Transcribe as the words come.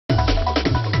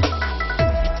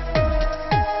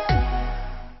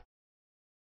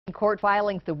Court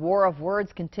filings, the war of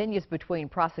words continues between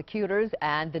prosecutors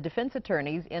and the defense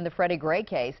attorneys in the Freddie Gray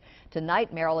case.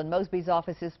 Tonight, Marilyn Mosby's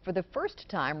office is for the first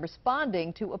time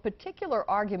responding to a particular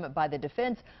argument by the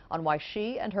defense on why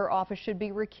she and her office should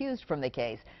be recused from the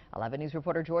case. 11 News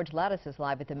reporter George Lattis is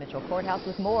live at the Mitchell Courthouse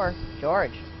with more.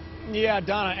 George. Yeah,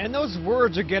 Donna, and those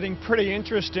words are getting pretty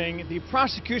interesting. The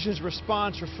prosecution's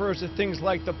response refers to things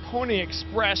like the Pony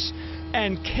Express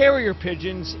and carrier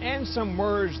pigeons and some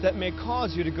words that may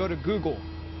cause you to go to Google.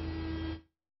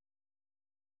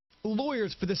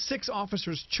 Lawyers for the 6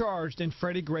 officers charged in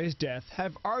Freddie Gray's death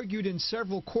have argued in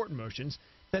several court motions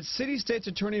that City State's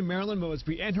Attorney Marilyn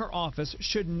Mosby and her office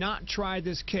should not try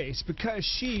this case because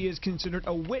she is considered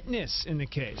a witness in the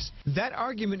case. That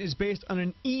argument is based on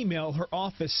an email her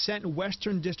office sent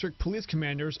Western District Police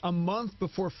commanders a month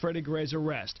before Freddie Gray's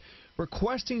arrest,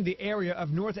 requesting the area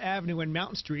of North Avenue and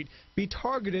Mountain Street be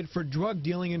targeted for drug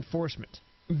dealing enforcement.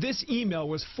 This email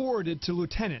was forwarded to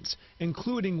lieutenants,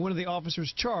 including one of the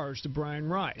officers charged, Brian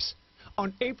Rice.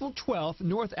 On April 12th,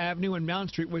 North Avenue and Mountain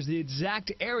Street was the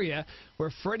exact area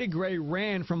where Freddie Gray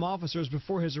ran from officers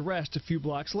before his arrest a few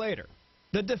blocks later.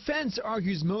 The defense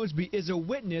argues Mosby is a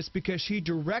witness because she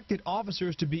directed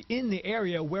officers to be in the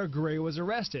area where Gray was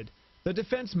arrested. The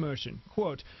defense motion,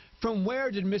 quote, "From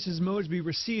where did Mrs. Mosby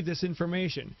receive this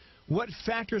information? What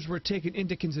factors were taken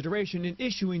into consideration in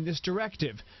issuing this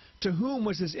directive? To whom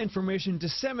was this information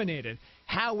disseminated?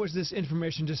 How was this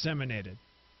information disseminated?"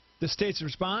 The state's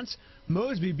response,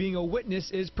 Mosby being a witness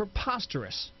is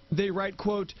preposterous. They write,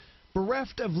 quote,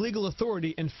 "Bereft of legal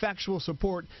authority and factual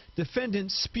support,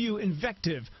 defendants spew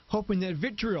invective, hoping that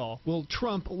vitriol will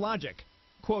trump logic."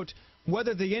 Quote,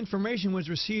 "Whether the information was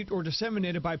received or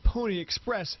disseminated by Pony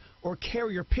Express or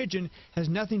carrier pigeon has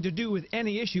nothing to do with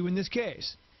any issue in this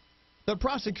case." The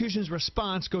prosecution's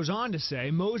response goes on to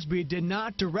say Mosby did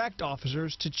not direct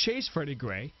officers to chase Freddie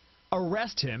Gray,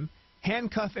 arrest him,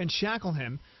 handcuff and shackle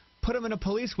him, put him in a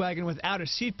police wagon without a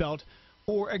seatbelt,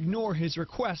 or ignore his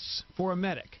requests for a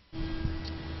medic.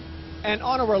 And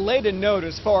on a related note,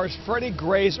 as far as Freddie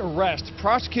Gray's arrest,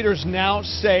 prosecutors now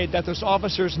say that those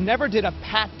officers never did a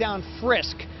pat-down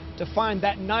frisk to find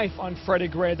that knife on Freddie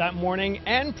Gray that morning,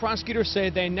 and prosecutors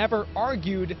say they never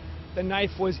argued the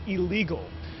knife was illegal.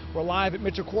 We're live at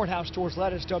Mitchell Courthouse. George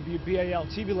Lattis,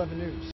 WBAL-TV 11 News.